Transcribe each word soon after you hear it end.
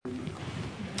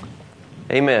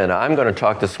Amen. I'm going to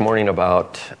talk this morning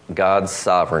about God's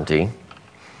sovereignty,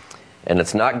 and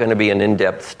it's not going to be an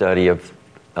in-depth study of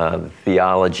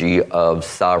theology of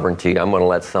sovereignty. I'm going to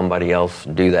let somebody else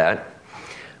do that.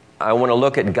 I want to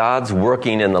look at God's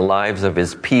working in the lives of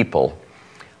His people.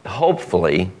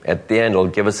 Hopefully, at the end, it'll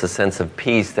give us a sense of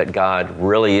peace that God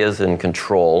really is in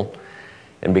control,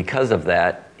 and because of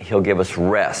that, He'll give us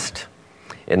rest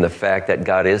in the fact that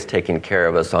God is taking care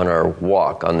of us on our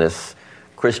walk, on this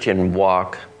Christian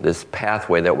walk, this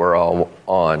pathway that we're all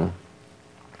on.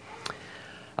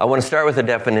 I want to start with a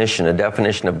definition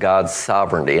of God's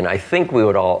sovereignty. And I think we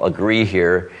would all agree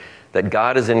here that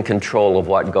God is in control of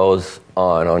what goes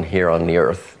on here on the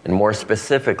earth. And more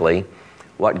specifically,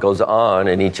 what goes on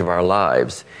in each of our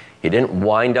lives. He didn't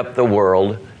wind up the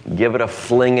world, give it a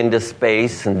fling into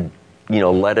space and,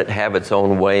 let it have its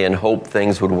own way and hope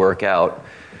things would work out,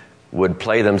 would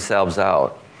play themselves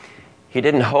out. He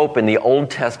didn't hope in the Old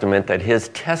Testament that His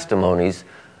testimonies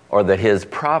or that His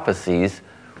prophecies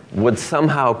would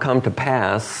somehow come to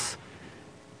pass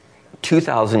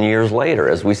 2,000 years later,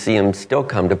 as we see them still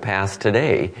come to pass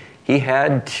today. He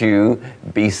had to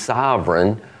be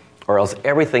sovereign, or else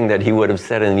everything that He would have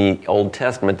said in the Old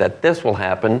Testament, that this will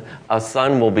happen, a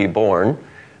son will be born,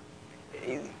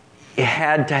 it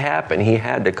had to happen. He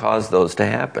had to cause those to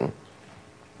happen.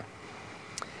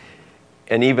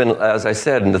 And even, as I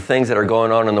said, in the things that are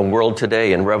going on in the world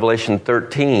today, in Revelation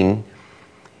 13,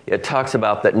 it talks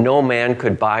about that no man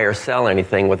could buy or sell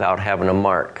anything without having a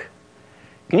mark.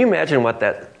 Can you imagine what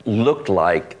that looked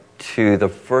like to the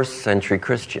first century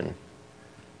Christian?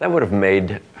 That would have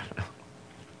made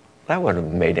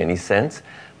any sense.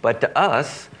 But to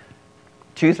us,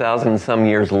 2,000 and some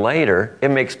years later,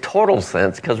 it makes total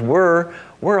sense because we're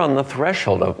on the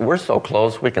threshold of, we're so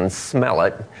close we can smell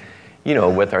it.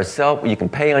 With our you can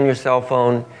pay on your cell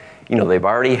phone. They've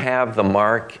already have the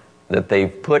mark that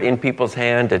they've put in people's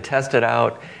hand to test it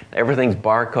out. Everything's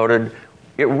barcoded.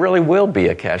 It really will be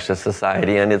a cashless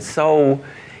society, and it's so.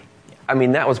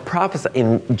 That was prophesied.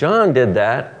 And John did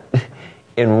that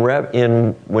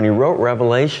when he wrote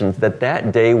Revelations,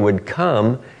 that day would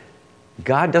come.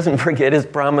 God doesn't forget His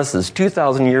promises.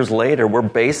 2,000 years later, we're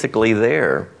basically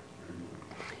there.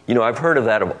 I've heard of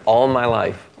that of all my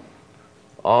life.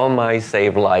 All my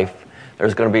saved life,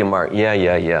 there's going to be a mark.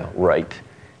 Yeah, right.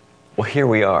 Well, here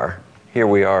we are. Here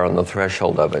we are on the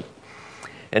threshold of it.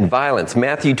 And violence.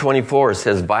 Matthew 24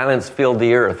 says, violence filled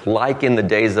the earth like in the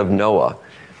days of Noah.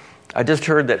 I just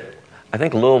heard that, I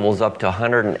think Louisville's up to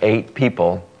 108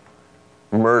 people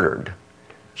murdered.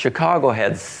 Chicago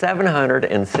had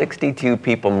 762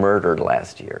 people murdered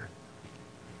last year.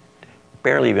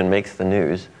 Barely even makes the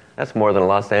news. That's more than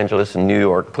Los Angeles and New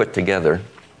York put together.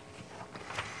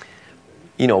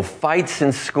 Fights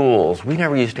in schools. We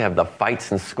never used to have the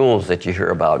fights in schools that you hear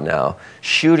about now.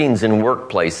 Shootings in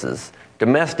workplaces,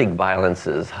 domestic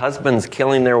violences, husbands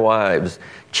killing their wives,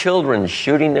 children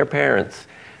shooting their parents.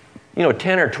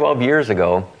 10 or 12 years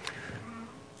ago,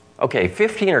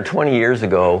 15 or 20 years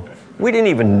ago, we didn't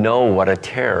even know what a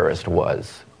terrorist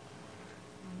was.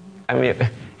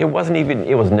 It was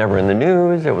never in the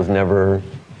news. It was never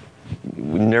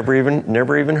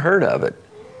even heard of it.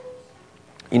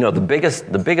 The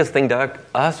biggest thing to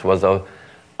us was a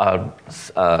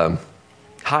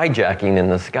hijacking in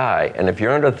the sky. And if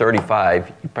you're under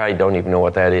 35, you probably don't even know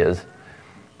what that is.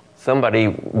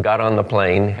 Somebody got on the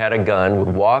plane, had a gun,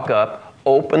 would walk up,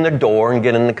 open the door, and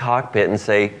get in the cockpit and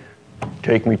say,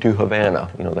 "Take me to Havana."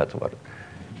 That's what.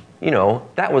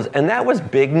 That was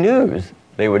big news.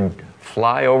 They would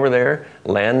fly over there,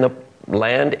 land.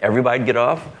 Everybody'd get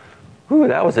off. Ooh,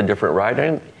 that was a different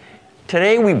ride.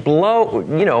 Today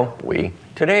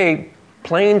today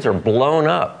planes are blown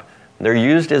up. They're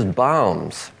used as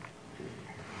bombs.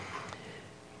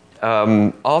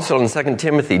 Also in 2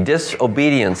 Timothy,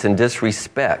 disobedience and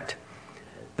disrespect.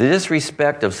 The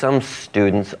disrespect of some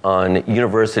students on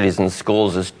universities and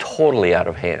schools is totally out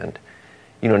of hand.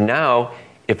 Now,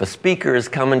 if a speaker is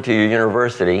coming to your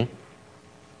university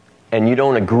and you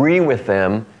don't agree with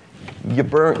them,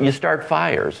 you start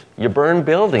fires. You burn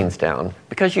buildings down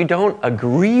because you don't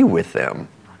agree with them.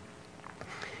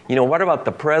 What about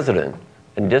the president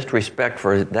and disrespect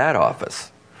for that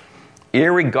office?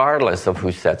 Irregardless of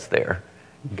who sits there,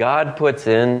 God puts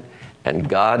in and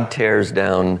God tears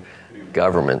down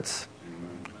governments.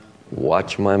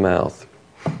 Watch my mouth.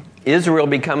 Israel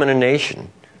becoming a nation.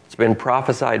 It's been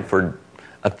prophesied for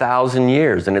 1,000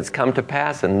 years, and it's come to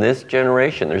pass in this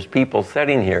generation. There's people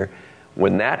sitting here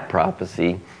when that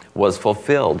prophecy was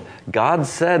fulfilled. God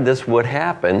said this would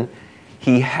happen.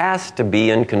 He has to be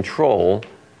in control,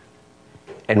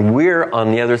 and we're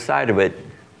on the other side of it,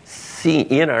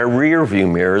 in our rear view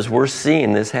mirrors, we're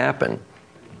seeing this happen.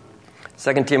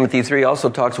 2 Timothy 3 also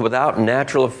talks without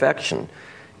natural affection.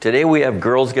 Today we have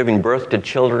girls giving birth to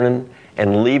children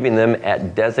and leaving them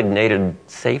at designated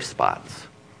safe spots.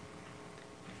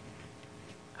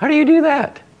 How do you do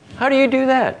that? How do you do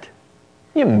that?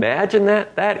 Can you imagine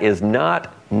that? That is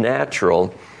not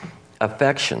natural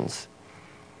affections.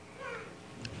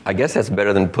 I guess that's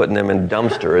better than putting them in a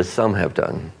dumpster, as some have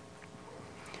done.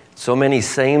 So many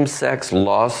same-sex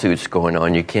lawsuits going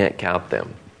on, you can't count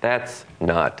them. That's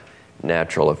not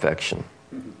natural affection.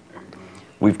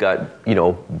 We've got,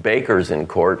 bakers in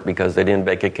court because they didn't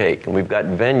bake a cake. And we've got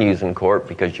venues in court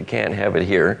because you can't have it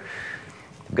here.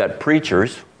 We've got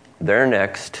preachers, they're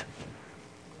next.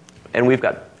 And we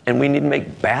need to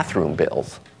make bathroom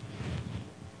bills.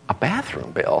 A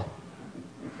bathroom bill?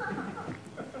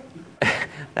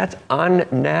 That's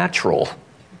unnatural.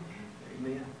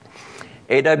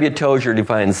 A.W. Tozer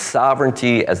defines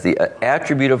sovereignty as the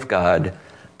attribute of God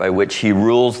by which he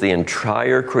rules the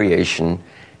entire creation,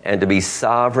 and to be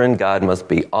sovereign, God must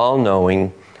be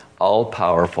all-knowing,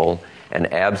 all-powerful,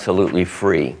 and absolutely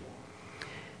free.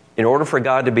 In order for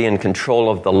God to be in control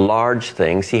of the large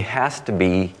things, he has to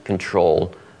be in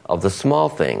control of the small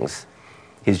things.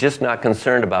 He's just not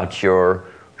concerned about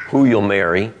who you'll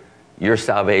marry, your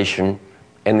salvation,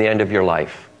 and the end of your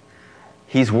life.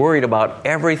 He's worried about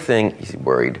everything.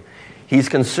 He's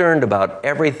concerned about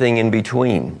everything in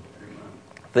between.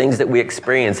 Things that we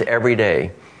experience every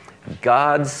day.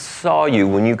 God saw you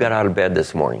when you got out of bed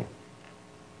this morning.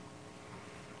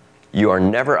 You are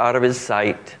never out of his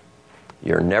sight.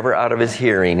 You're never out of his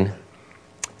hearing.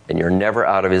 And you're never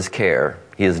out of his care.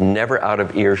 He is never out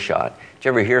of earshot. Did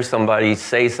you ever hear somebody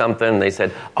say something and they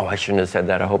said, "Oh, I shouldn't have said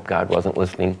that. I hope God wasn't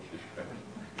listening."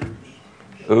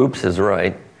 Oops is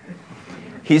right.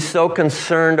 He's so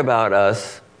concerned about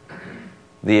us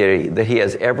that he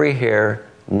has every hair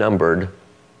numbered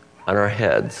on our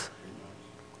heads.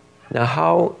 Now,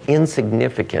 how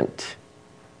insignificant,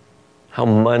 how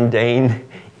mundane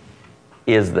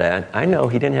is that? I know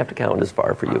he didn't have to count as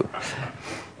far for you.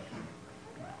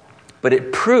 But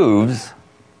it proves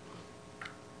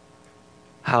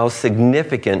how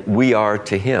significant we are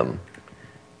to him.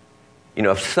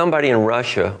 If somebody in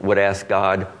Russia would ask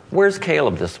God, "Where's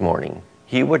Caleb this morning?"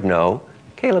 he would know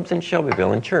Caleb's in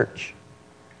Shelbyville in church.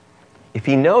 If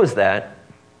he knows that,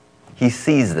 he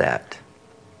sees that.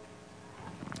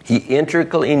 He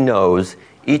intricately knows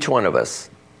each one of us,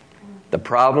 the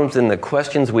problems and the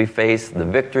questions we face, the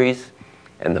victories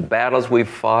and the battles we've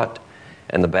fought,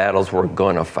 and the battles we're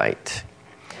going to fight.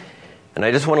 And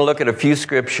I just want to look at a few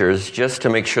scriptures just to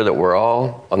make sure that we're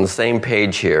all on the same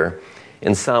page here.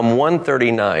 In Psalm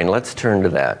 139, let's turn to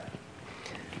that.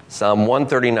 Psalm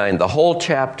 139, the whole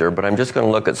chapter, but I'm just going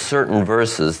to look at certain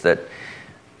verses that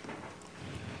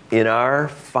in our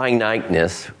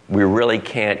finiteness, we really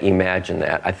can't imagine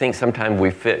that. I think sometimes we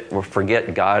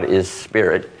forget God is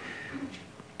spirit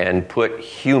and put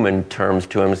human terms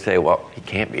to him and say, well, he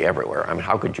can't be everywhere.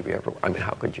 How could you be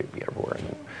everywhere?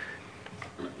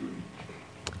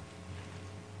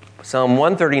 Psalm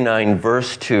 139,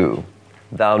 verse 2,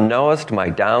 "Thou knowest my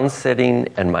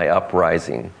downsitting and my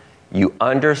uprising. You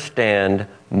understand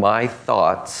my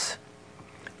thoughts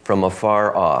from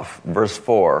afar off." Verse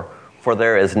 4, "For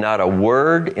there is not a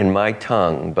word in my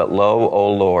tongue, but lo,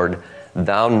 O Lord,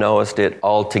 thou knowest it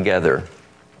altogether."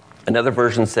 Another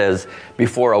version says,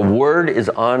 "Before a word is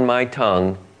on my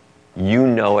tongue, you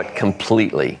know it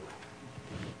completely."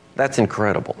 That's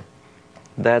incredible.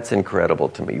 That's incredible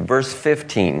to me. Verse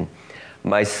 15,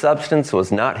 "My substance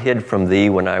was not hid from thee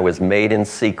when I was made in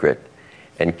secret,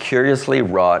 and curiously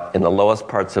wrought in the lowest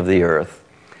parts of the earth.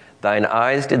 Thine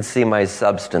eyes did see my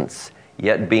substance,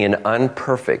 yet being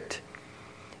unperfect.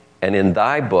 And in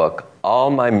thy book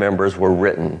all my members were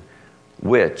written,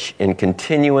 which in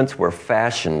continuance were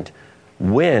fashioned,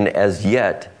 when as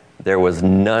yet there was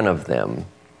none of them.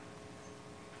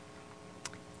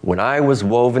 When I was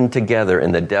woven together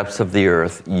in the depths of the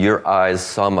earth, your eyes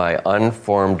saw my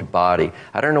unformed body."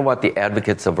 I don't know what the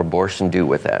advocates of abortion do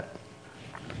with that.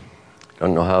 I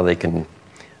don't know how they can,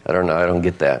 I don't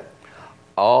get that.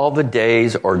 "All the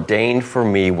days ordained for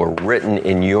me were written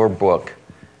in your book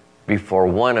before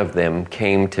one of them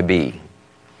came to be."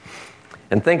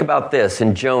 And think about this,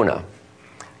 in Jonah,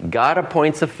 God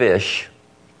appoints a fish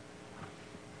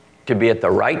to be at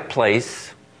the right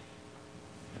place,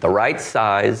 the right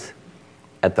size,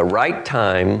 at the right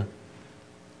time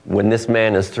when this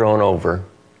man is thrown over,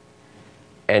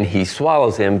 and he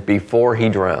swallows him before he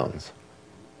drowns.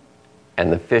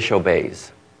 And the fish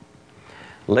obeys.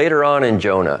 Later on in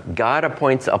Jonah, God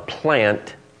appoints a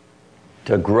plant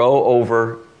to grow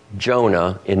over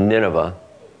Jonah in Nineveh,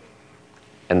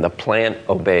 and the plant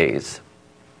obeys.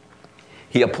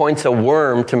 He appoints a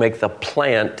worm to make the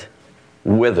plant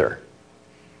wither,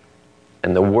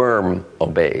 and the worm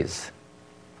obeys.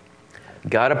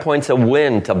 God appoints a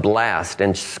wind to blast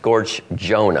and scorch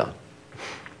Jonah,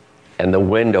 and the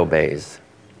wind obeys.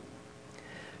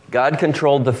 God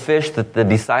controlled the fish that the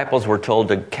disciples were told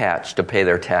to catch to pay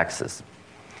their taxes.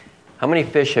 How many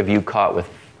fish have you caught with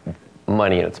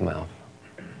money in its mouth?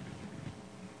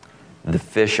 The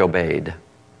fish obeyed.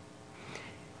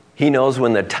 He knows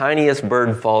when the tiniest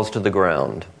bird falls to the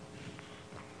ground.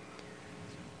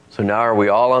 So now are we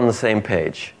all on the same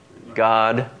page?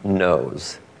 God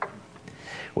knows.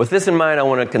 With this in mind, I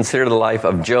want to consider the life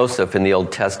of Joseph in the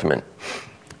Old Testament.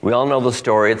 We all know the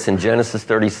story. It's in Genesis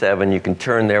 37. You can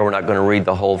turn there. We're not going to read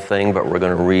the whole thing, but we're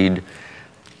going to read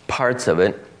parts of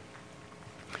it.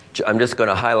 I'm just going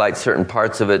to highlight certain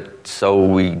parts of it so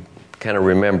we kind of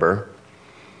remember.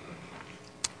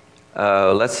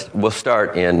 We'll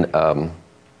start in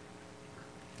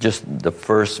just the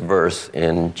first verse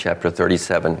in chapter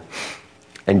 37.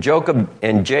 And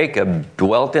Jacob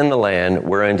dwelt in the land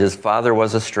wherein his father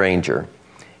was a stranger,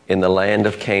 in the land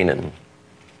of Canaan.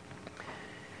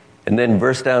 And then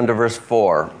down to verse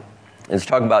 4. It's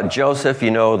talking about Joseph.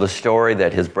 You know the story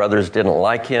that his brothers didn't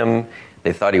like him.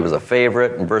 They thought he was a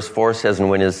favorite. And verse 4 says, and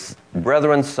when his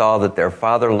brethren saw that their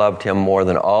father loved him more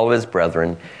than all of his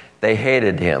brethren, they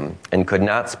hated him and could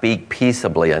not speak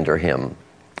peaceably unto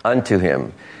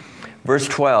him. Verse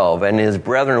 12, and his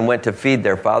brethren went to feed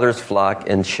their father's flock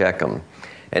in Shechem.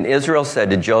 And Israel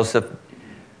said to Joseph,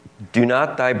 do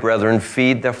not thy brethren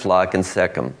feed their flock in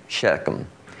Shechem?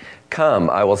 Come,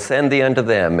 I will send thee unto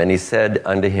them. And he said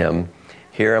unto him,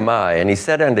 here am I. And he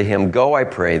said unto him, go, I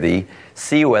pray thee,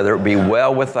 see whether it be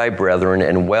well with thy brethren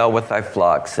and well with thy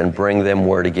flocks, and bring me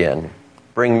word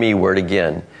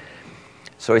again.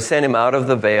 So he sent him out of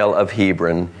the vale of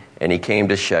Hebron, and he came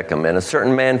to Shechem. And a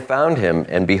certain man found him,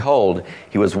 and behold,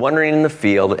 he was wandering in the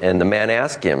field, and the man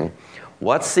asked him,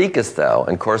 what seekest thou?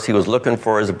 And of course he was looking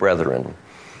for his brethren.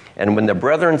 And when the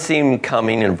brethren seemed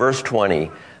coming, in verse 20,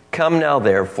 come now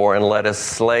therefore, and let us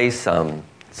slay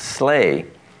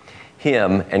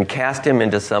him, and cast him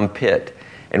into some pit.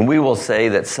 And we will say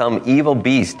that some evil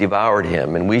beast devoured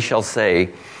him, and we shall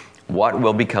say, what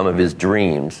will become of his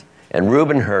dreams? And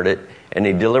Reuben heard it, and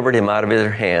he delivered him out of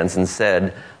their hands and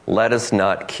said, let us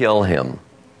not kill him.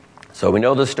 So we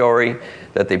know the story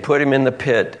that they put him in the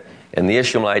pit, and the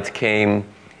Ishmaelites came,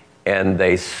 and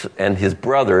his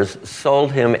brothers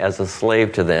sold him as a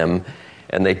slave to them,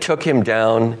 and they took him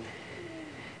down,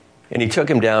 and he took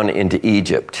him down into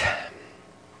Egypt.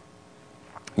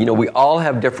 You know, we all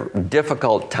have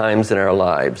difficult times in our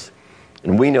lives,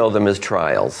 and we know them as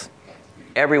trials.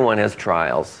 Everyone has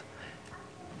trials.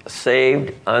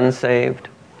 Saved, unsaved,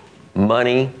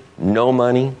 money, no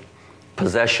money,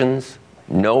 possessions,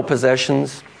 no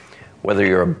possessions, whether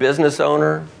you're a business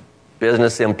owner,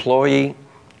 business employee,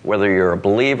 whether you're a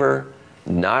believer,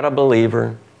 not a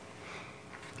believer.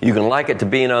 You can like it to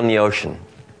being on the ocean.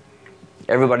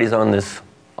 Everybody's on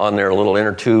their little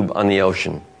inner tube on the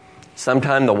ocean.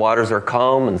 Sometimes the waters are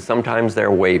calm and sometimes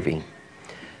they're wavy.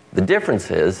 The difference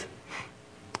is,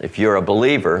 if you're a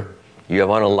believer, you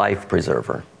have on a life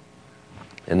preserver.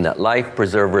 And that life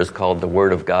preserver is called the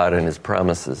Word of God and His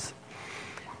promises.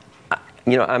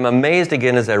 You know, I'm amazed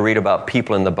again as I read about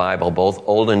people in the Bible, both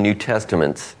Old and New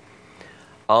Testaments.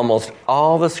 Almost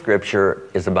all the Scripture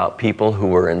is about people who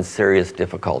were in serious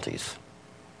difficulties.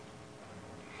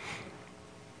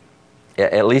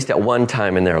 At least at one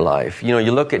time in their life. You know,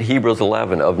 you look at Hebrews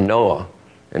 11 of Noah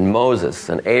and Moses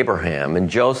and Abraham and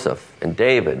Joseph and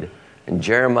David and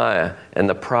Jeremiah and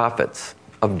the prophets,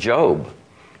 of Job,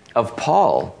 of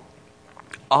Paul.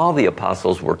 All the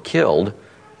apostles were killed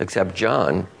except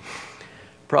John.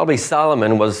 Probably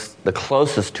Solomon was the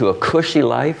closest to a cushy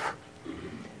life,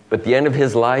 but at the end of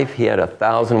his life, he had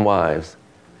 1,000 wives.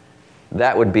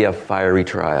 That would be a fiery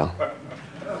trial.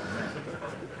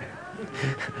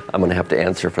 I'm going to have to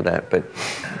answer for that, but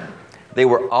they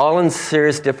were all in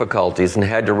serious difficulties and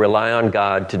had to rely on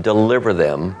God to deliver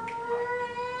them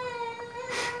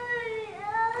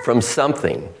from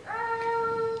something.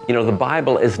 You know, the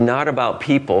Bible is not about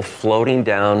people floating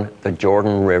down the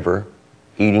Jordan River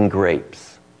eating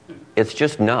grapes. It's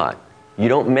just not. You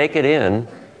don't make it in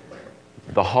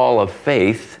the hall of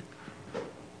faith.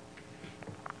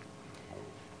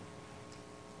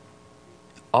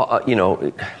 You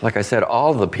know, like I said,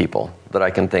 all the people that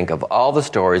I can think of, all the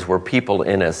stories were people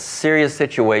in a serious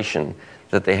situation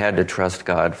that they had to trust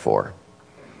God for.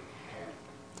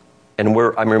 And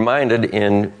I'm reminded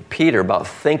in Peter about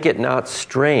think it not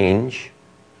strange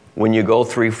when you go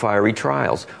through fiery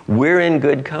trials. We're in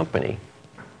good company.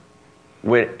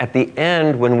 At the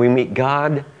end, when we meet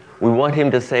God, we want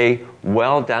him to say,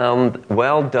 well done,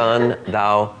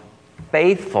 thou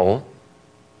faithful.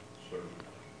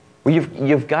 Well,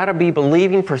 you've got to be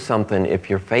believing for something if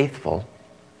you're faithful.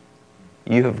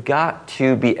 You have got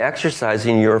to be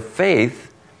exercising your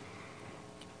faith.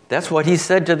 That's what he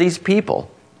said to these people.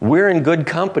 We're in good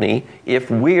company if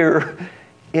we're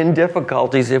in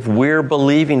difficulties, if we're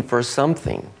believing for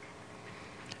something.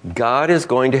 God is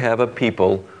going to have a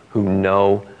people who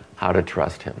know how to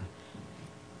trust him.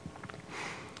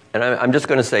 And I'm just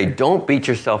going to say, don't beat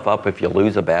yourself up if you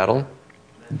lose a battle.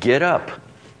 Get up.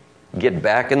 Get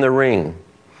back in the ring.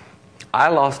 I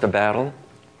lost a battle,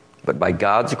 but by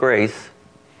God's grace,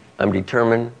 I'm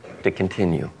determined to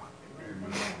continue.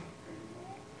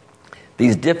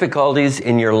 These difficulties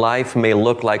in your life may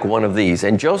look like one of these,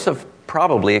 and Joseph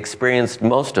probably experienced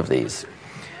most of these.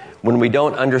 When we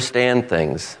don't understand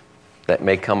things that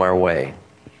may come our way,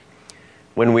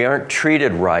 when we aren't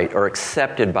treated right or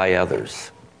accepted by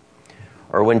others,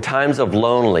 or when times of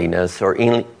loneliness or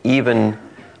even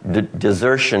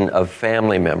desertion of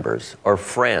family members or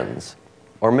friends,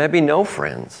 or maybe no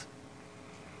friends.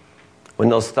 When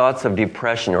those thoughts of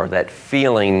depression or that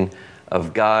feeling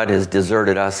of God has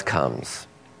deserted us comes.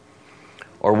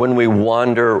 Or when we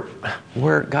wonder,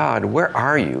 God, where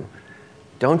are you?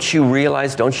 Don't you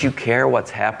realize, don't you care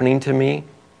what's happening to me?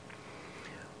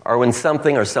 Or when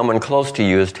something or someone close to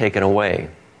you is taken away.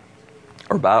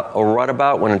 Or what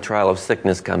about when a trial of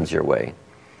sickness comes your way?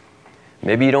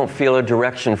 Maybe you don't feel a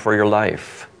direction for your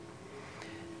life.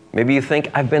 Maybe you think,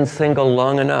 I've been single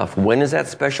long enough. When is that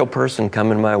special person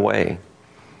coming my way?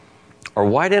 Or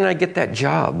why didn't I get that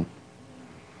job?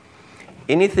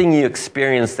 Anything you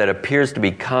experience that appears to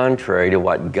be contrary to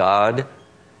what God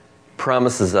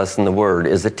promises us in the Word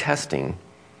is a testing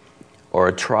or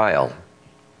a trial.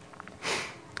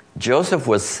 Joseph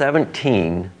was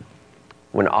 17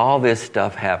 when all this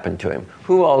stuff happened to him.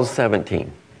 Who all is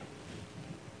 17?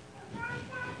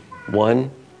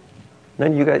 One.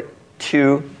 Then you got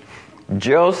two.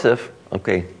 Joseph,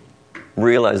 okay,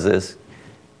 realize this.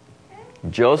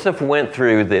 Joseph went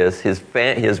through this.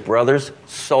 His brothers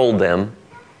sold them.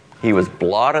 He was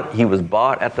bought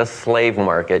at the slave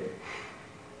market.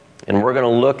 And we're going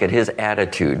to look at his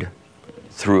attitude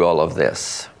through all of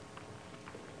this.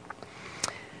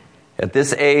 At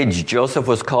this age, Joseph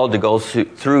was called to go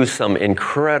through some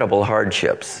incredible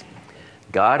hardships.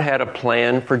 God had a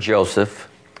plan for Joseph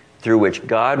through which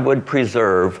God would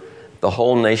preserve the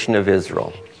whole nation of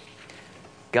Israel.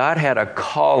 God had a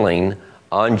calling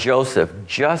on Joseph,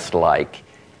 just like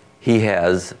he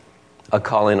has a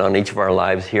calling on each of our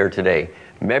lives here today.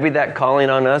 Maybe that calling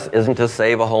on us isn't to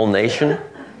save a whole nation,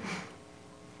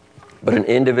 but an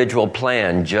individual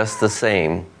plan just the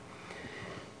same.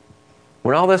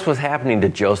 When all this was happening to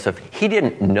Joseph, he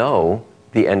didn't know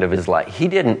the end of his life. He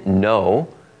didn't know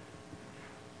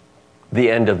the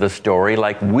end of the story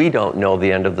like we don't know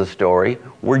the end of the story.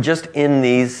 We're just in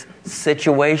these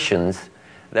situations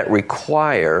that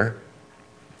require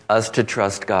us to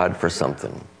trust God for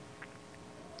something.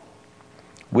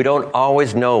 We don't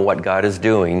always know what God is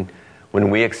doing when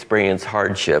we experience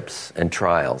hardships and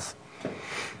trials.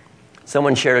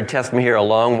 Someone shared a testimony here a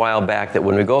long while back that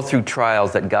when we go through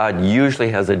trials that God usually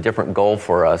has a different goal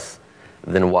for us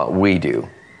than what we do.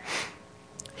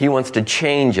 He wants to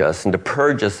change us and to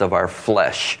purge us of our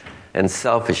flesh and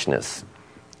selfishness.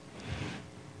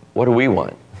 What do we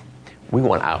want? We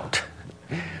want out.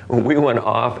 We want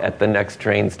off at the next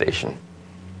train station.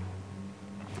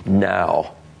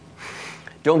 Now.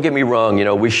 Don't get me wrong,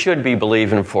 we should be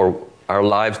believing for our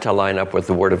lives to line up with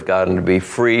the Word of God and to be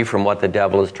free from what the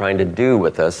devil is trying to do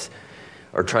with us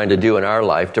or trying to do in our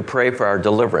life, to pray for our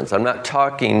deliverance. I'm not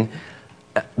talking,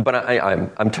 but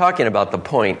I'm talking about the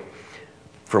point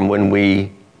from when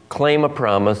we claim a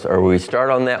promise or we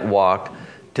start on that walk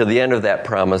to the end of that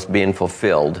promise being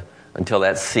fulfilled until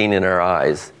that's seen in our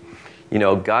eyes.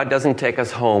 God doesn't take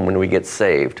us home when we get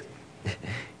saved.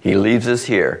 He leaves us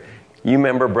here. You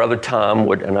remember Brother Tom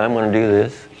would, and I'm going to do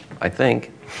this, I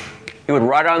think. He would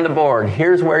write on the board,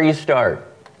 here's where you start.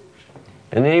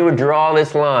 And then he would draw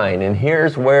this line, and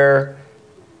here's where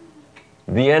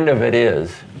the end of it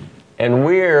is. And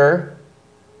we're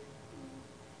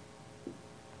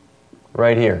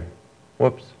right here.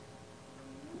 Whoops.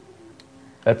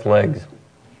 That's legs.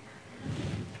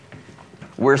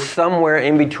 We're somewhere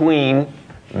in between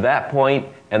that point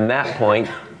and that point.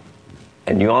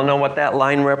 And you all know what that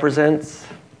line represents?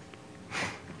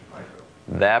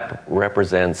 That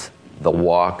represents the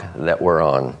walk that we're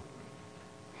on.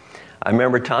 I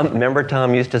remember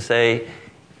Tom used to say,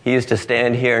 He used to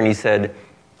stand here and he said,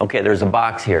 okay, there's a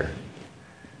box here.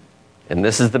 And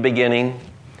this is the beginning.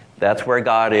 That's where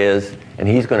God is. And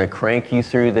he's going to crank you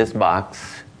through this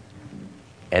box.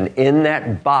 And in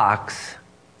that box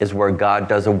is where God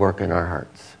does a work in our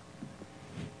hearts.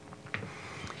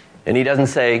 And he doesn't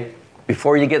say,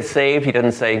 before you get saved, he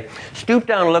doesn't say, stoop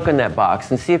down and look in that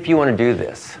box and see if you want to do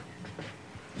this.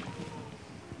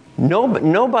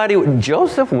 Nobody,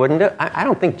 Joseph wouldn't have. I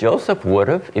don't think Joseph would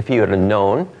have if he would have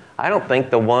known. I don't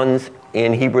think the ones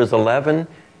in Hebrews 11,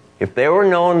 if they were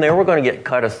known they were going to get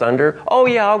cut asunder, oh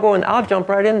yeah, I'll go and I'll jump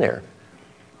right in there.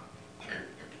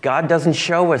 God doesn't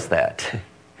show us that.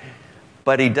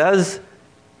 But he does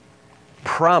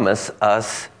promise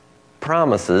us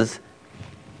promises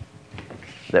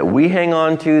that we hang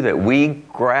on to, that we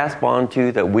grasp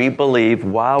onto, that we believe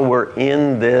while we're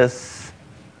in this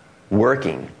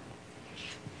working.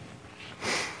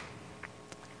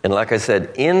 And like I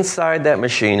said, inside that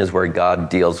machine is where God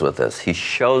deals with us. He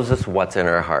shows us what's in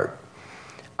our heart.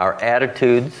 Our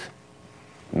attitudes,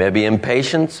 maybe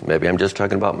impatience, maybe I'm just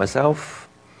talking about myself,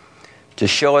 to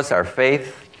show us our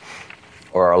faith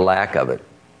or our lack of it.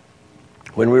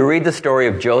 When we read the story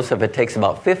of Joseph, it takes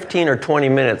about 15 or 20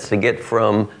 minutes to get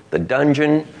from the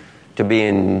dungeon to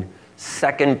being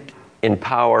second in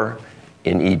power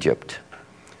in Egypt.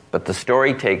 But the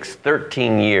story takes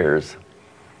 13 years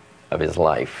of his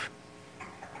life.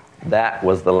 That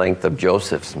was the length of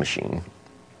Joseph's machine.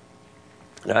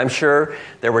 Now, I'm sure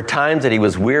there were times that he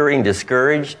was weary and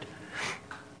discouraged,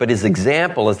 but his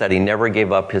example is that he never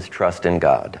gave up his trust in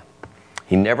God.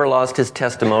 He never lost his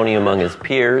testimony among his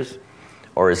peers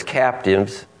or his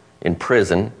captives in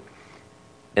prison.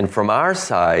 And from our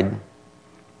side,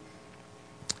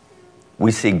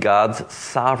 we see God's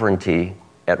sovereignty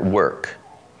at work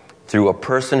through a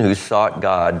person who sought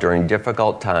God during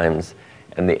difficult times,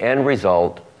 and the end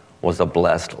result was a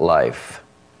blessed life.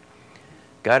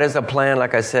 God has a plan,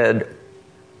 like I said,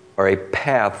 or a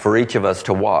path for each of us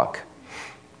to walk.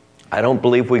 I don't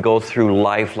believe we go through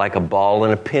life like a ball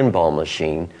in a pinball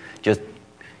machine. Just,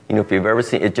 if you've ever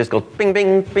seen it, just goes bing,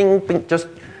 bing, bing, bing, just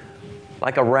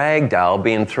like a rag doll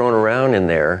being thrown around in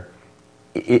there.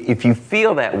 If you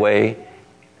feel that way,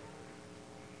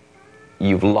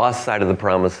 you've lost sight of the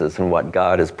promises and what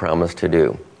God has promised to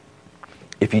do.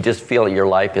 If you just feel that your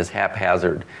life is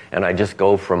haphazard and I just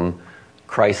go from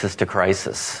crisis to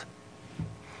crisis.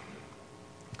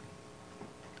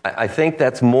 I think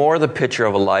that's more the picture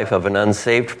of a life of an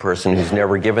unsaved person who's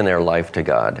never given their life to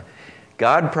God.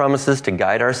 God promises to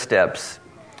guide our steps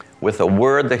with a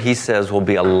word that he says will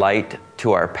be a light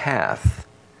to our path.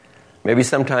 Maybe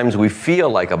sometimes we feel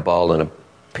like a ball in a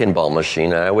pinball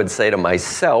machine, and I would say to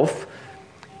myself,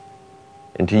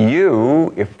 and to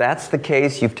you, if that's the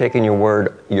case, you've taken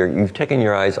you've taken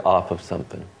your eyes off of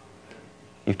something.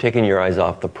 You've taken your eyes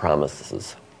off the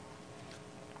promises.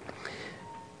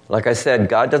 Like I said,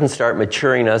 God doesn't start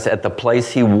maturing us at the place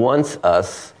he wants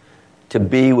us to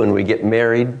be when we get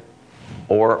married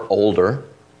or older.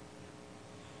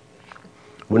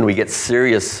 When we get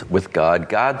serious with God,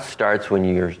 God starts when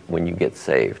you get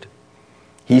saved.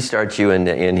 He starts you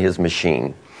in his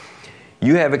machine.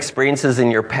 You have experiences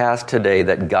in your past today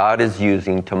that God is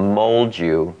using to mold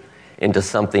you into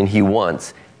something he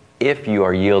wants if you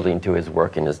are yielding to his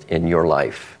work in your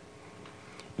life.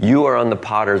 You are on the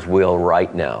potter's wheel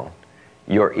right now.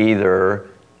 You're either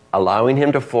allowing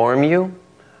him to form you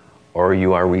or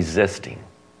you are resisting.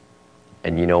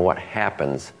 And you know what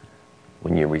happens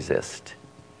when you resist?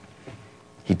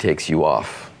 He takes you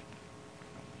off.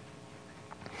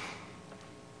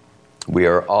 We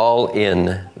are all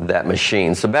in that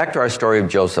machine. So back to our story of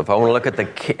Joseph. I want to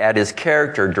look at his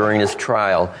character during his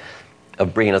trial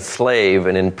of being a slave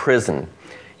and in prison.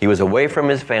 He was away from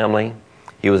his family.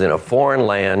 He was in a foreign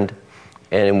land.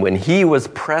 And when he was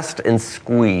pressed and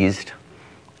squeezed,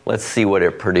 let's see what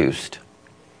it produced.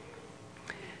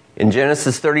 In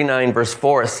Genesis 39, verse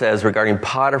 4, it says regarding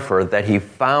Potiphar that he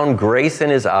found grace in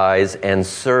his eyes and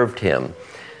served him.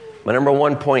 My number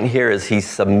one point here is he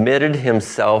submitted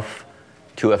himself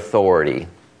to authority.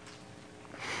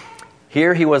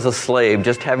 Here he was a slave,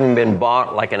 just having been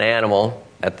bought like an animal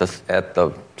at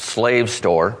the slave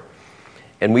store.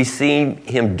 And we see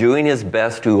him doing his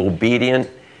best to be obedient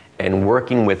and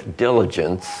working with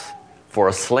diligence for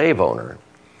a slave owner.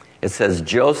 It says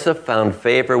Joseph found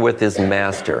favor with his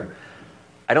master.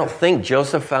 I don't think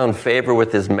Joseph found favor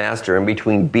with his master in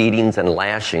between beatings and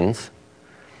lashings,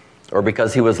 or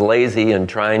because he was lazy and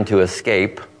trying to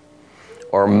escape,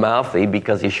 or mouthy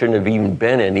because he shouldn't have even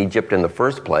been in Egypt in the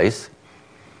first place.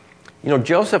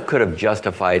 Joseph could have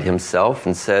justified himself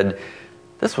and said,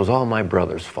 this was all my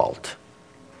brother's fault.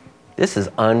 This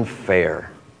is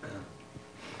unfair.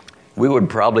 We would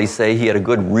probably say he had a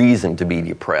good reason to be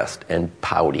depressed and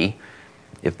pouty,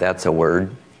 if that's a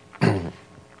word.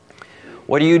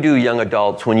 What do you do, young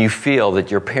adults, when you feel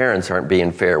that your parents aren't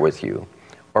being fair with you?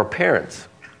 Or parents,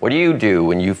 what do you do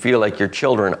when you feel like your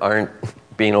children aren't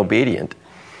being obedient?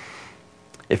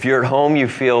 If you're at home, you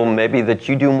feel maybe that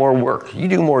you do more work. You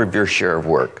do more of your share of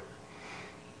work.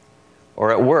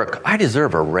 Or at work, I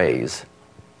deserve a raise.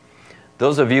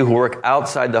 Those of you who work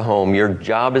outside the home, your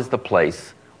job is the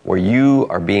place where you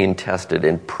are being tested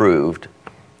and proved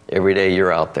every day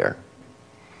you're out there.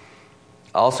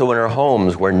 Also in our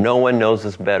homes, where no one knows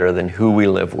us better than who we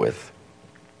live with.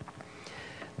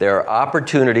 There are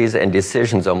opportunities and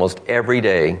decisions almost every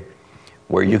day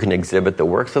where you can exhibit the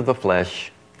works of the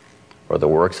flesh or the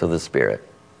works of the Spirit.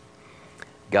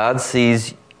 God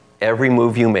sees every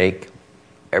move you make,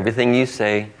 everything you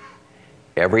say,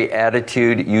 every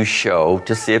attitude you show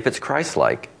to see if it's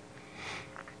Christ-like.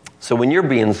 So when you're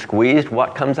being squeezed,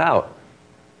 what comes out?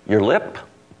 Your lip?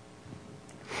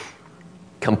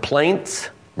 Complaints,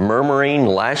 murmuring,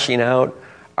 lashing out,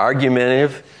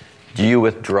 argumentative? Do you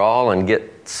withdraw and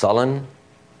get sullen?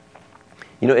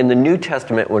 You know, in the New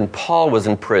Testament, when Paul was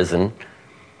in prison,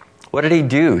 what did he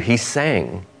do? He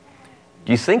sang.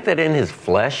 Do you think that in his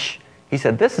flesh, he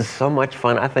said, this is so much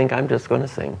fun, I think I'm just going to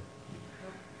sing?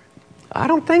 I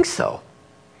don't think so.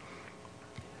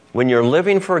 When you're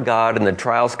living for God and the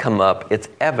trials come up, it's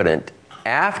evident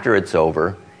after it's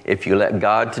over if you let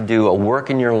God to do a work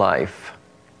in your life.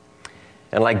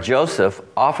 And like Joseph,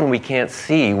 often we can't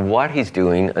see what he's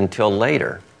doing until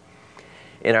later.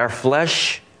 In our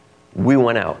flesh, we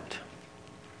went out.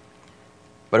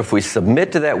 But if we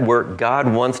submit to that work God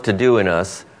wants to do in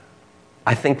us,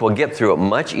 I think we'll get through it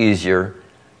much easier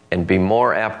and be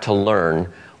more apt to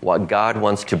learn what God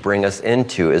wants to bring us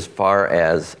into as far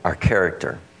as our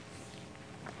character.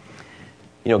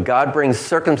 You know, God brings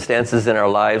circumstances in our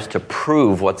lives to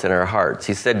prove what's in our hearts.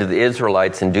 He said to the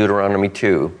Israelites in Deuteronomy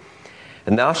 2,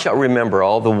 and thou shalt remember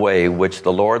all the way which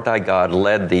the Lord thy God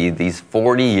led thee these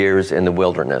 40 years in the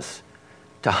wilderness,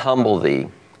 to humble thee,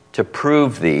 to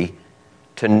prove thee,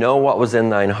 to know what was in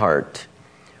thine heart,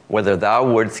 whether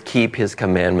thou wouldst keep his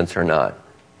commandments or not.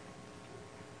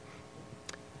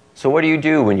 So what do you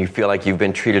do when you feel like you've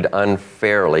been treated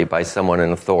unfairly by someone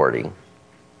in authority?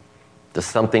 Does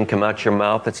something come out your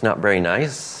mouth that's not very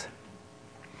nice?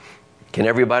 Can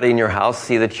everybody in your house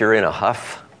see that you're in a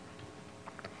huff?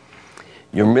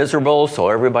 You're miserable, so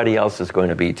everybody else is going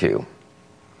to be too.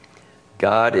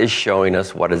 God is showing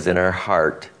us what is in our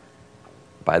heart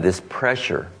by this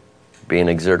pressure being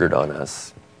exerted on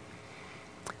us.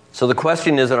 So the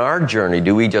question is, in our journey,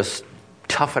 do we just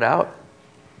tough it out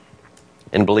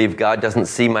and believe God doesn't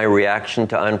see my reaction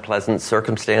to unpleasant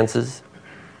circumstances?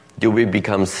 Do we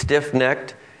become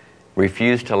stiff-necked,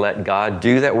 refuse to let God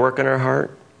do that work in our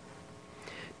heart?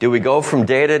 Do we go from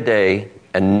day to day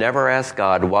and never ask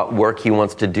God what work he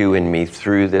wants to do in me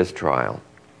through this trial?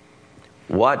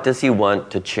 What does he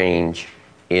want to change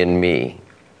in me?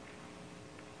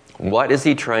 What is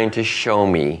he trying to show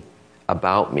me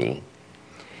about me?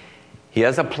 He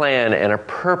has a plan and a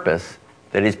purpose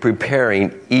that he's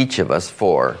preparing each of us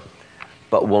for,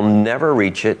 but we'll never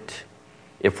reach it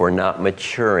if we're not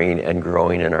maturing and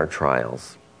growing in our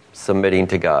trials, submitting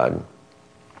to God.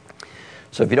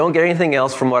 So if you don't get anything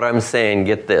else from what I'm saying,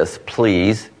 get this,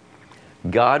 please.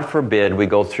 God forbid we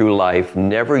go through life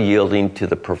never yielding to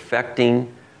the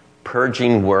perfecting,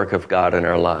 purging work of God in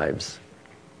our lives.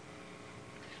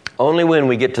 Only when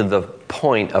we get to the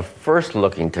point of first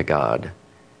looking to God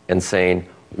and saying,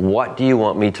 what do you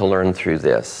want me to learn through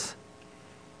this?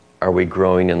 Are we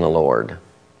growing in the Lord?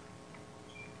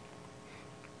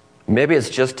 Maybe it's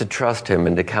just to trust him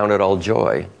and to count it all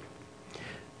joy.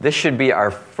 This should be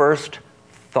our first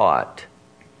thought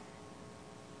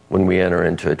when we enter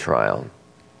into a trial,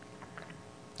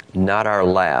 not our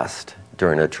last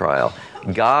during a trial.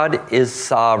 God is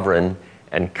sovereign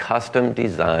and custom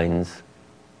designs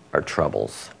our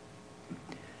troubles.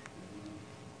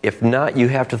 If not, you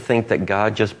have to think that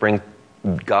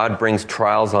God brings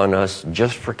trials on us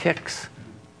just for kicks.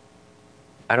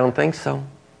 I don't think so.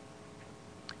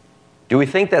 Do we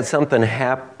think that something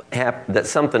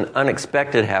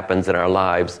unexpected happens in our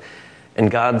lives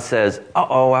and God says,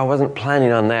 I wasn't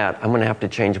planning on that. I'm going to have to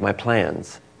change my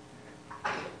plans?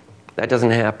 That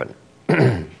doesn't happen.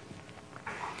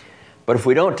 But if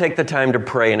we don't take the time to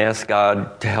pray and ask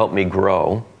God to help me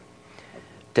grow,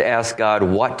 to ask God,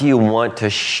 what do you want to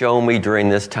show me during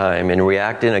this time, and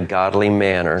react in a godly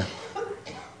manner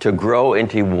to grow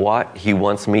into what he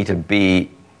wants me to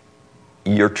be,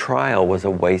 your trial was a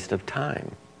waste of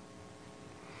time.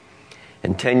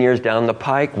 And 10 years down the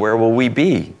pike, where will we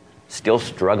be? Still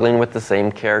struggling with the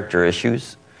same character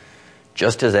issues?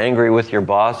 Just as angry with your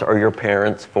boss or your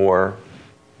parents for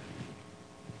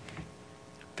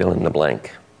fill in the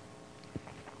blank.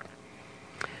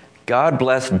 God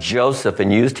blessed Joseph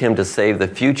and used him to save the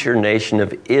future nation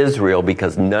of Israel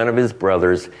because none of his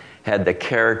brothers had the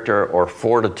character or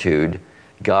fortitude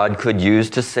God could use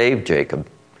to save Jacob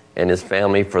and his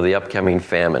family for the upcoming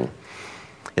famine.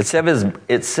 It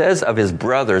says of his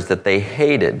brothers that they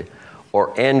hated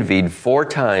or envied 4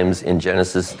 times in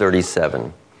Genesis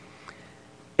 37.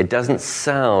 It doesn't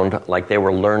sound like they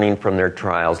were learning from their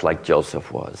trials like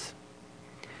Joseph was.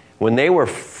 When they were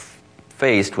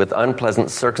faced with unpleasant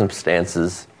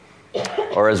circumstances,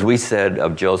 or as we said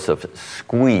of Joseph,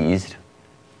 squeezed,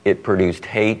 it produced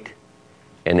hate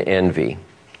and envy.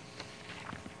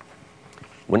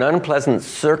 When unpleasant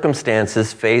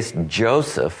circumstances faced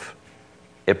Joseph,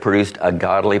 it produced a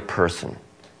godly person.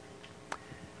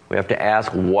 We have to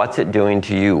ask, what's it doing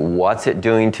to you? What's it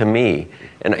doing to me?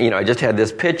 And, I just had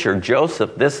this picture.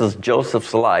 Joseph, this is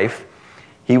Joseph's life.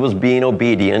 He was being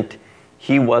obedient.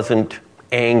 He wasn't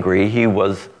angry. He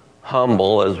was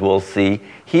humble, as we'll see.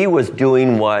 He was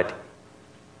doing what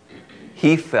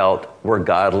he felt were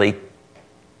godly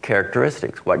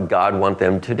characteristics, what God wanted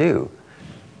them to do.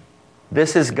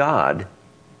 This is God,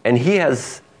 and he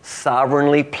has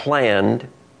sovereignly planned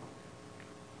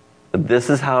that this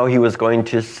is how he was going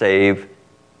to save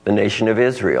the nation of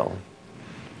Israel.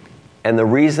 And the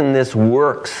reason this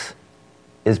works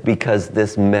is because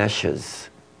this meshes.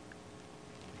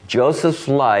 Joseph's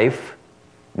life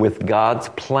with God's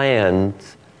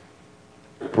plans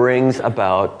brings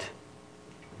about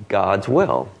God's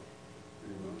will.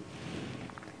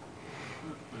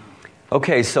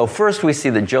 Okay, so first we see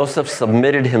that Joseph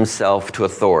submitted himself to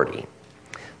authority.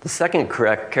 The second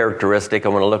correct characteristic I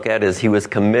want to look at is he was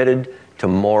committed to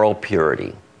moral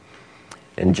purity.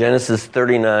 In Genesis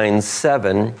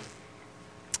 39:7,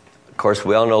 of course,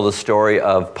 we all know the story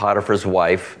of Potiphar's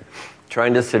wife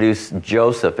trying to seduce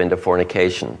Joseph into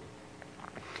fornication.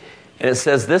 And it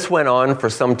says this went on for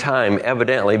some time,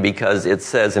 evidently, because it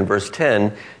says in verse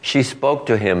 10, she spoke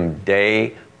to him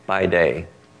day by day.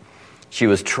 She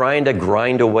was trying to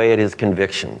grind away at his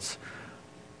convictions,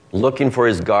 looking for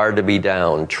his guard to be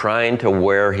down, trying to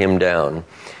wear him down.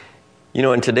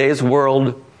 In today's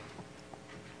world,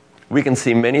 we can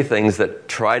see many things that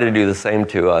try to do the same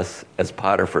to us as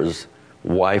Potiphar's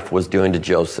wife was doing to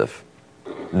Joseph.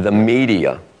 The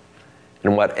media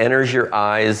and what enters your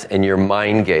eyes and your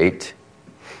mind gate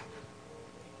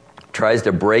tries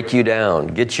to break you down,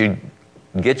 get you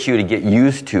to get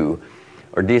used to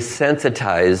or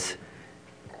desensitize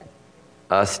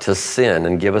us to sin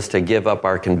and give us to give up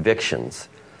our convictions.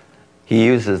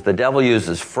 The devil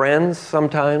uses friends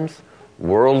sometimes,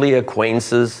 worldly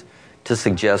acquaintances to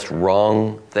suggest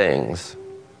wrong things.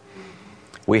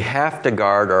 We have to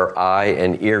guard our eye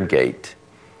and ear gate.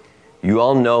 You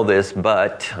all know this,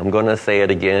 but I'm going to say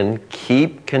it again.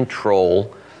 Keep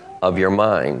control of your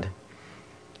mind.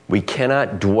 We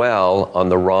cannot dwell on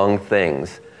the wrong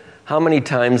things. How many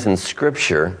times in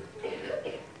Scripture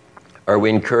are we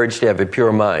encouraged to have a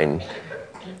pure mind?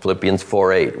 Philippians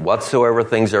 4:8. Whatsoever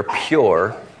things are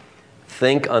pure,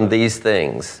 think on these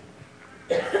things.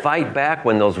 Fight back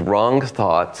when those wrong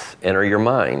thoughts enter your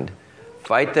mind.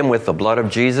 Fight them with the blood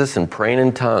of Jesus and praying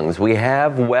in tongues. We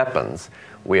have weapons.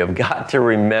 We have got to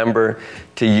remember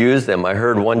to use them. I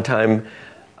heard one time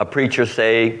a preacher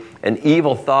say, an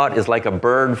evil thought is like a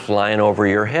bird flying over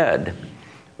your head.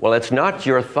 Well, it's not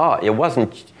your thought. It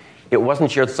wasn't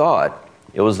your thought.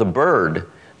 It was the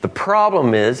bird. The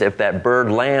problem is if that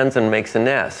bird lands and makes a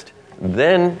nest,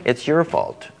 then it's your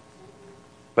fault.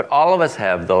 But all of us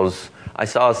have those. I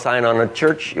saw a sign on a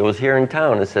church, it was here in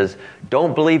town, it says,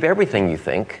 don't believe everything you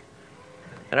think.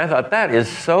 And I thought, that is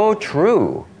so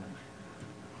true.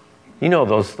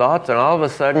 Those thoughts, and all of a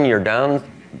sudden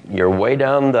you're way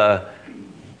down the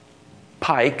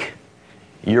pike,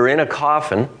 you're in a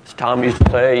coffin, as Tom used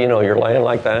to say, you're laying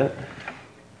like that,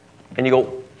 and you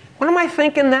go, what am I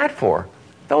thinking that for?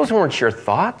 Those weren't your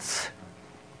thoughts.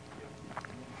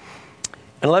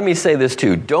 And let me say this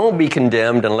too. Don't be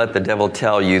condemned and let the devil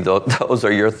tell you those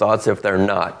are your thoughts if they're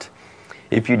not.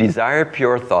 If you desire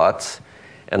pure thoughts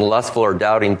and lustful or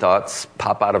doubting thoughts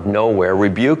pop out of nowhere,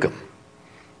 rebuke them.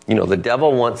 The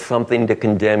devil wants something to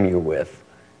condemn you with.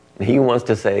 He wants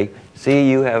to say, see,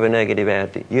 you have a negative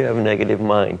attitude. You have a negative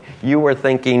mind. You were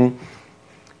thinking,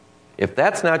 if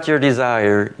that's not your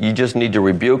desire, you just need to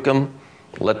rebuke him.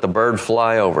 Let the bird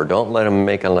fly over. Don't let him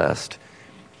make a nest.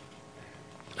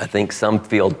 I think some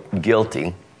feel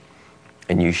guilty,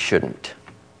 and you shouldn't.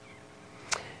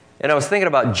 And I was thinking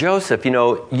about Joseph. You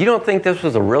don't think this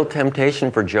was a real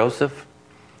temptation for Joseph?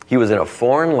 He was in a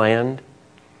foreign land.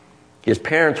 His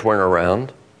parents weren't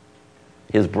around.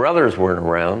 His brothers weren't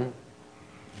around.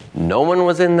 No one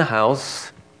was in the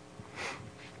house.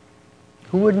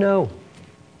 Who would know?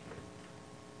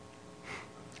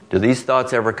 Do these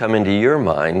thoughts ever come into your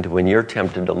mind when you're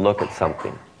tempted to look at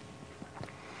something,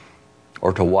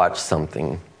 or to watch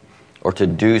something, or to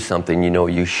do something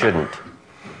you shouldn't?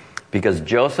 Because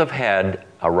Joseph had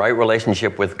a right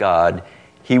relationship with God,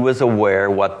 he was aware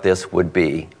what this would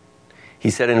be. He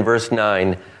said in verse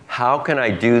 9, "How can I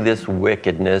do this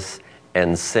wickedness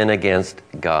and sin against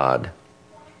God?"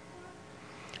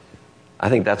 I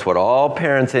think that's what all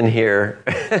parents in here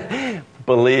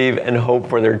believe and hope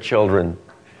for their children.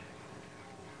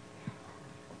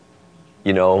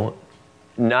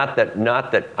 Not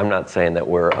that I'm not saying that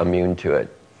we're immune to it.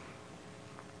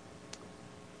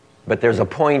 But there's a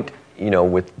point,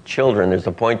 with children, there's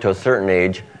a point to a certain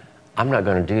age, I'm not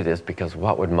going to do this because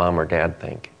what would mom or dad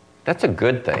think? That's a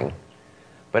good thing.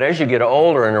 But as you get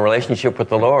older in a relationship with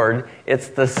the Lord, it's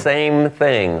the same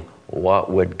thing. What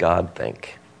would God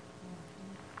think?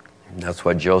 And that's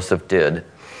what Joseph did.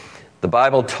 The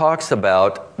Bible talks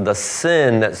about the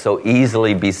sin that so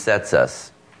easily besets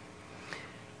us.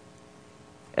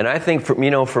 And I think, for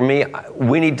me,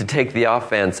 we need to take the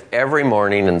offense every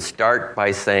morning and start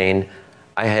by saying,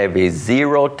 I have a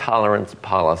zero tolerance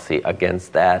policy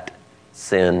against that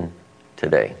sin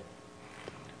today.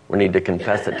 We need to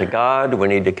confess it to God, we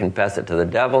need to confess it to the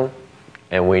devil,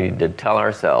 and we need to tell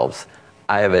ourselves,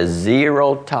 I have a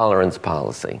zero tolerance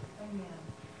policy. Amen.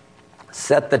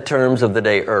 Set the terms of the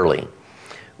day early,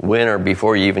 when or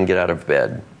before you even get out of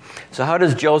bed. So how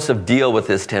does Joseph deal with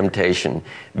this temptation?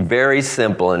 Very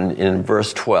simple in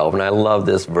verse 12, and I love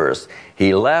this verse.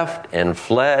 He left and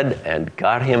fled and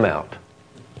got him out.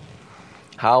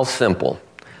 How simple.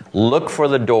 Look for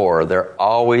the door, there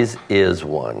always is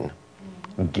one.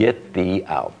 Get thee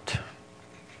out.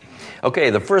 Okay,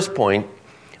 the first point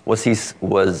was he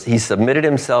submitted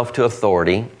himself to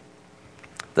authority.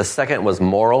 The second was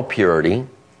moral purity.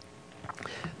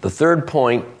 The third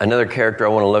point, another character I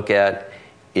want to look at,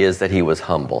 is that he was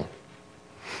humble.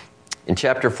 In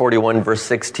chapter 41, verse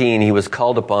 16, he was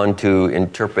called upon to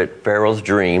interpret Pharaoh's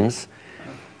dreams.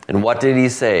 And what did he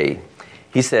say?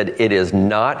 He said, "It is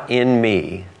not in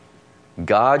me.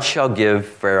 God shall give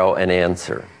Pharaoh an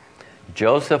answer."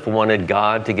 Joseph wanted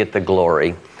God to get the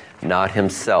glory, not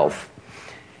himself.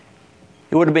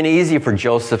 It would have been easy for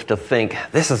Joseph to think,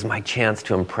 this is my chance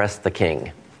to impress the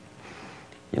king.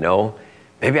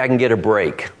 Maybe I can get a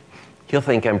break. He'll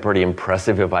think I'm pretty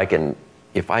impressive if I can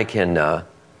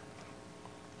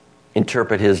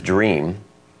interpret his dream.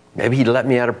 Maybe he'd let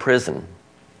me out of prison.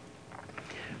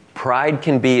 Pride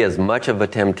can be as much of a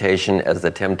temptation as the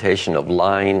temptation of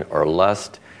lying or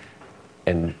lust.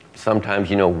 And sometimes,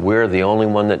 we're the only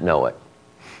one that know it.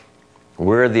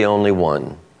 We're the only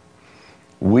one.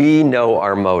 We know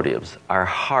our motives. Our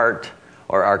heart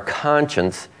or our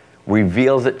conscience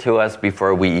reveals it to us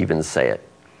before we even say it.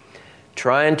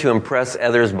 Trying to impress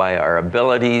others by our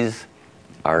abilities,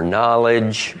 our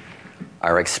knowledge,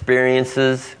 our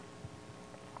experiences.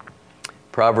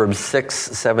 Proverbs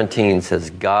 6:17 says,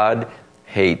 God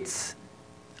hates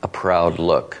a proud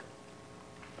look.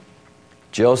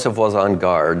 Joseph was on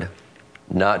guard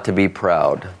not to be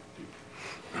proud.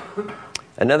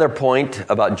 Another point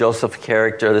about Joseph's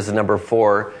character, this is number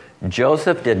 4,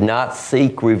 Joseph did not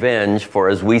seek revenge for,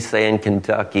 as we say in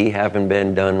Kentucky, having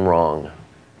been done wrong.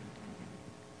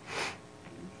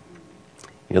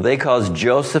 They caused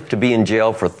Joseph to be in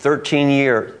jail for 13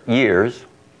 years,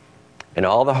 and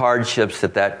all the hardships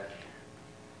that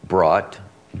brought,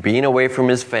 being away from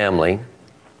his family.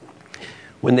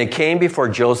 When they came before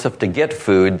Joseph to get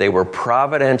food, they were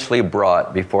providentially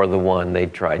brought before the one they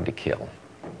tried to kill.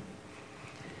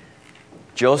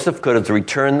 Joseph could have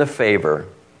returned the favor.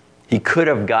 He could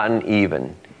have gotten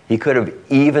even. He could have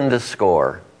evened the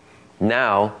score.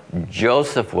 Now,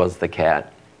 Joseph was the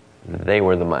cat. They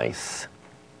were the mice.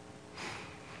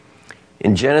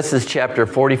 In Genesis chapter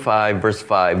 45, verse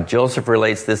 5, Joseph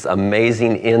relates this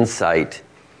amazing insight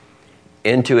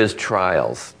into his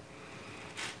trials.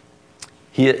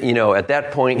 At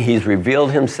that point, he's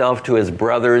revealed himself to his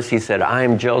brothers. He said,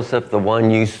 I'm Joseph, the one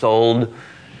you sold.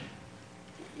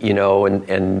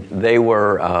 And they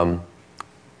were,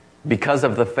 because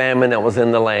of the famine that was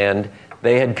in the land,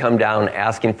 they had come down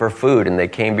asking for food, and they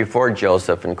came before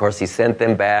Joseph. And of course, he sent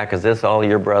them back. Is this all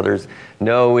your brothers?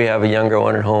 No, we have a younger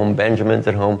one at home. Benjamin's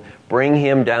at home. Bring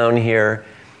him down here.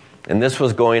 And this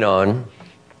was going on.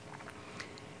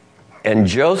 And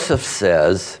Joseph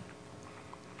says,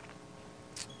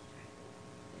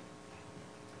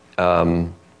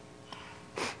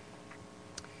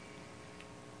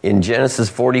 In Genesis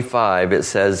 45, it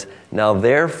says, "Now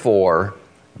therefore,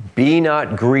 be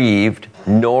not grieved,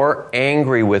 nor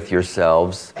angry with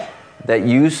yourselves, that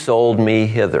you sold me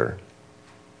hither."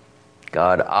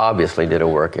 God obviously did a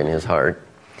work in his heart.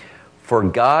 "For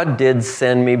God did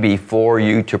send me before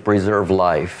you to preserve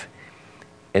life."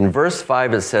 In verse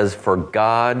 5, it says, "For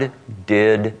God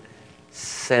did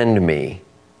send me."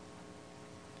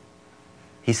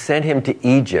 He sent him to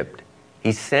Egypt.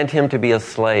 He sent him to be a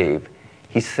slave.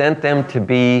 He sent him to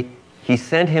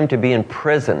be in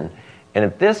prison. And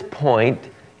at this point,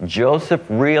 Joseph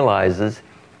realizes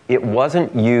it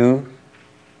wasn't you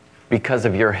because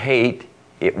of your hate.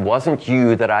 It wasn't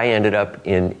you that I ended up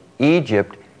in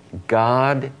Egypt.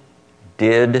 God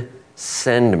did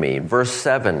send me. Verse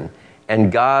 7,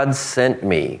 "And God sent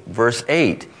me." Verse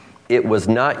 8, "It was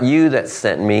not you that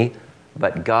sent me,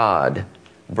 but God."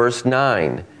 Verse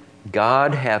 9,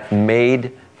 "God hath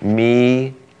made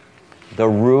me the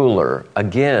ruler."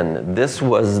 Again, this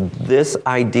was this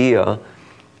idea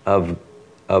of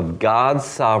God's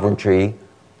sovereignty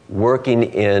working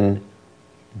in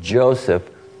Joseph,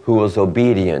 who was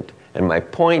obedient. And my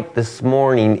point this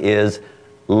morning is,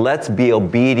 let's be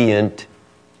obedient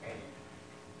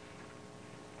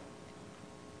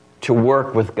to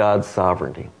work with God's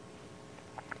sovereignty.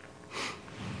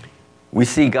 We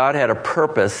see God had a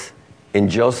purpose in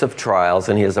Joseph's trials,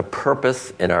 and he has a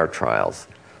purpose in our trials.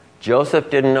 Joseph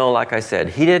didn't know, like I said,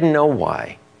 he didn't know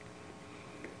why.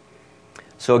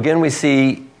 So again, we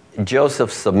see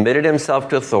Joseph submitted himself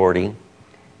to authority.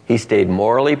 He stayed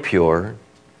morally pure.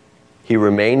 He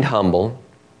remained humble.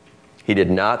 He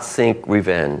did not seek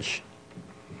revenge.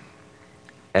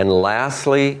 And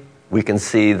lastly, we can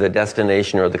see the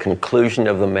destination or the conclusion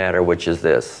of the matter, which is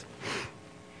this.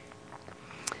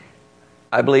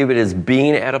 I believe it is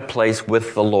being at a place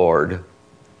with the Lord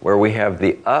where we have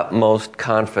the utmost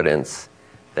confidence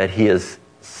that he is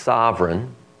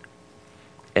sovereign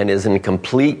and is in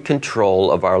complete control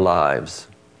of our lives.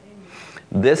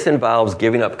 This involves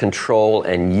giving up control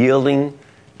and yielding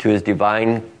to his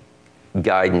divine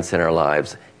guidance in our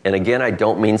lives. And again, I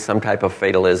don't mean some type of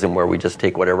fatalism where we just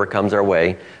take whatever comes our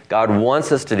way. God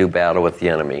wants us to do battle with the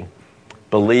enemy,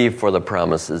 believe for the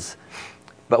promises,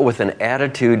 but with an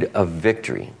attitude of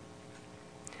victory.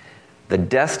 The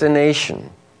destination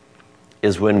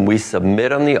is when we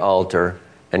submit on the altar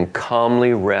and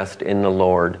calmly rest in the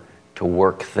Lord to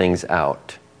work things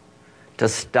out, to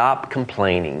stop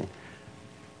complaining,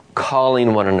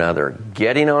 calling one another,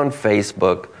 getting on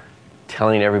Facebook,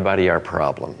 telling everybody our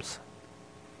problems.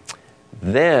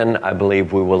 Then I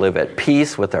believe we will live at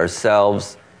peace with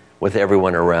ourselves, with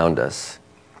everyone around us,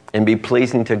 and be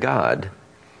pleasing to God,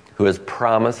 who has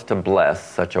promised to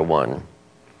bless such a one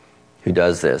who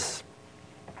does this.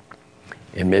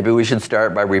 And maybe we should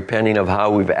start by repenting of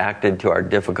how we've acted to our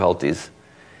difficulties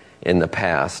in the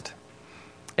past.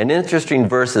 An interesting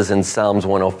verse is in Psalms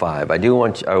 105. I do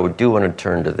want to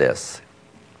turn to this.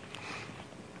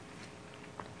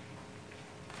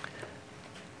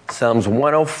 Psalms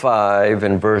 105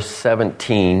 and verse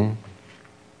 17.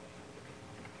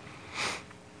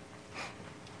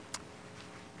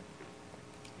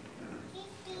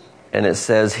 And it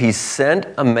says, "He sent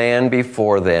a man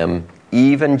before them,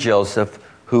 even Joseph,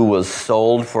 who was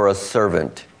sold for a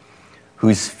servant,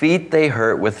 whose feet they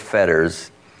hurt with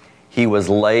fetters. He was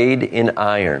laid in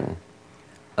iron,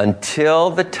 until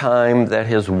the time that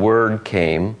his word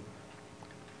came.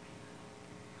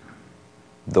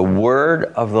 The word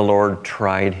of the Lord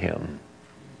tried him."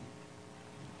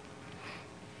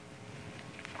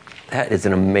 That is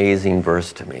an amazing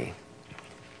verse to me.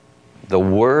 The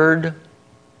word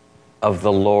of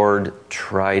the Lord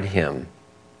tried him.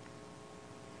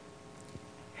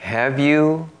 Have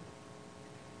you,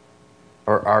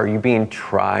 or are you being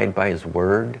tried by his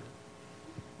word?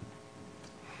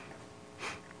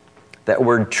 That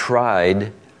word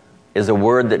tried is a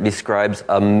word that describes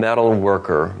a metal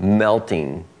worker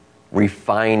melting,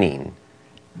 refining,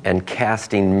 and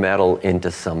casting metal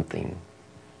into something,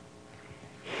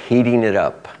 heating it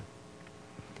up.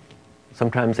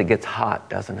 Sometimes it gets hot,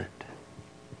 doesn't it?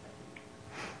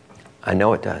 I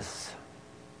know it does.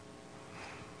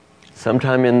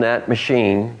 Sometime in that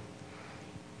machine,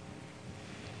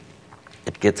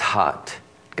 it gets hot.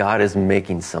 God is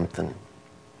making something.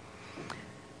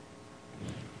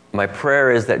 My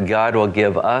prayer is that God will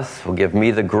give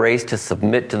me the grace to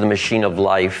submit to the machine of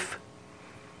life,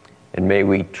 and may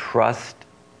we trust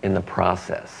in the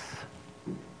process.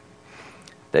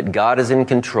 That God is in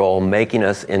control, making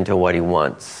us into what he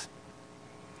wants.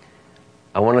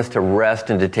 I want us to rest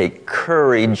and to take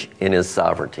courage in his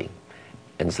sovereignty.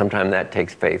 And sometimes that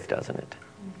takes faith, doesn't it?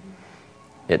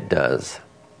 It does.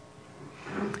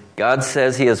 God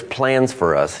says he has plans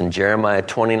for us in Jeremiah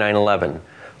 29:11.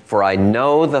 For I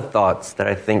know the thoughts that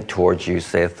I think towards you,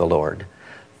 saith the Lord.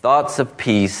 Thoughts of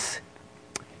peace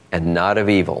and not of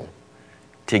evil,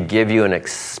 to give you an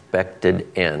expected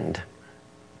end.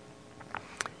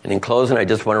 And in closing, I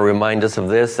just want to remind us of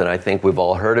this, and I think we've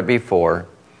all heard it before.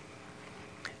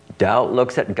 Doubt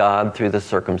looks at God through the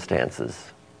circumstances.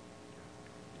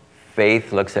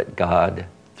 Faith looks at God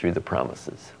through the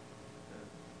promises.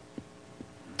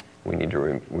 We need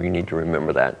to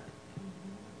remember that.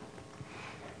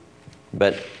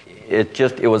 But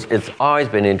it's always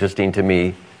been interesting to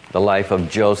me, the life of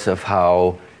Joseph,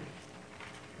 how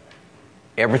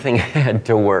everything had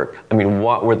to work. I mean,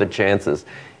 what were the chances?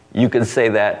 You could say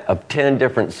that of 10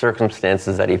 different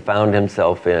circumstances that he found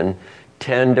himself in,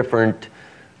 10 different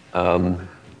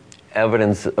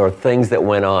evidence or things that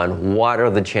went on. What are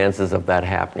the chances of that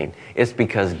happening? It's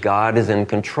because God is in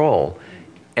control.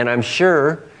 And I'm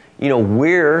sure,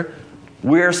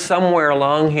 we're somewhere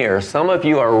along here. Some of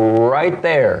you are right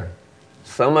there.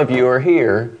 Some of you are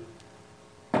here.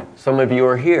 Some of you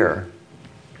are here.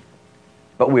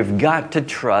 But we've got to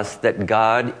trust that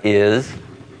God is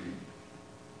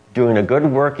doing a good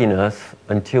work in us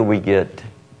until we get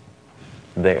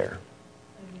there.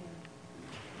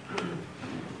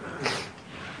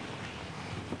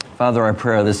 Father, our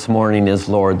prayer this morning is,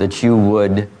 Lord, that you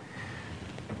would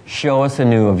show us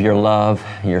anew of your love,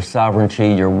 your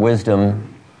sovereignty, your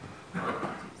wisdom.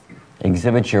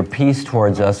 Exhibit your peace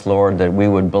towards us, Lord, that we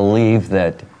would believe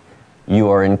that you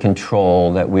are in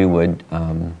control, that we would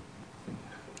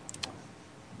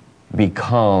be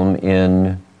calm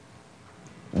in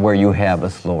where you have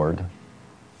us, Lord.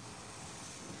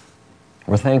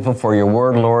 We're thankful for your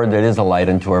word, Lord, that is a light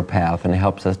unto our path and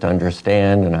helps us to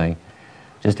understand. And I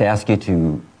just ask you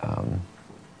to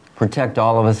protect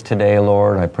all of us today,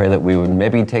 Lord. I pray that we would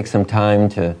maybe take some time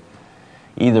to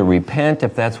either repent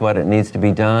if that's what it needs to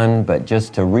be done, but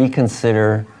just to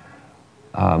reconsider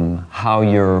how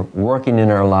you're working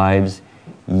in our lives,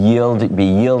 be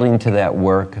yielding to that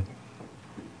work.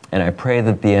 And I pray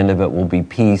that the end of it will be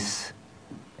peace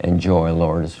and joy,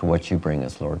 Lord, as to what you bring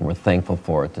us, Lord. And we're thankful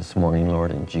for it this morning, Lord,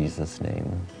 in Jesus'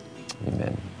 name.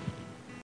 Amen.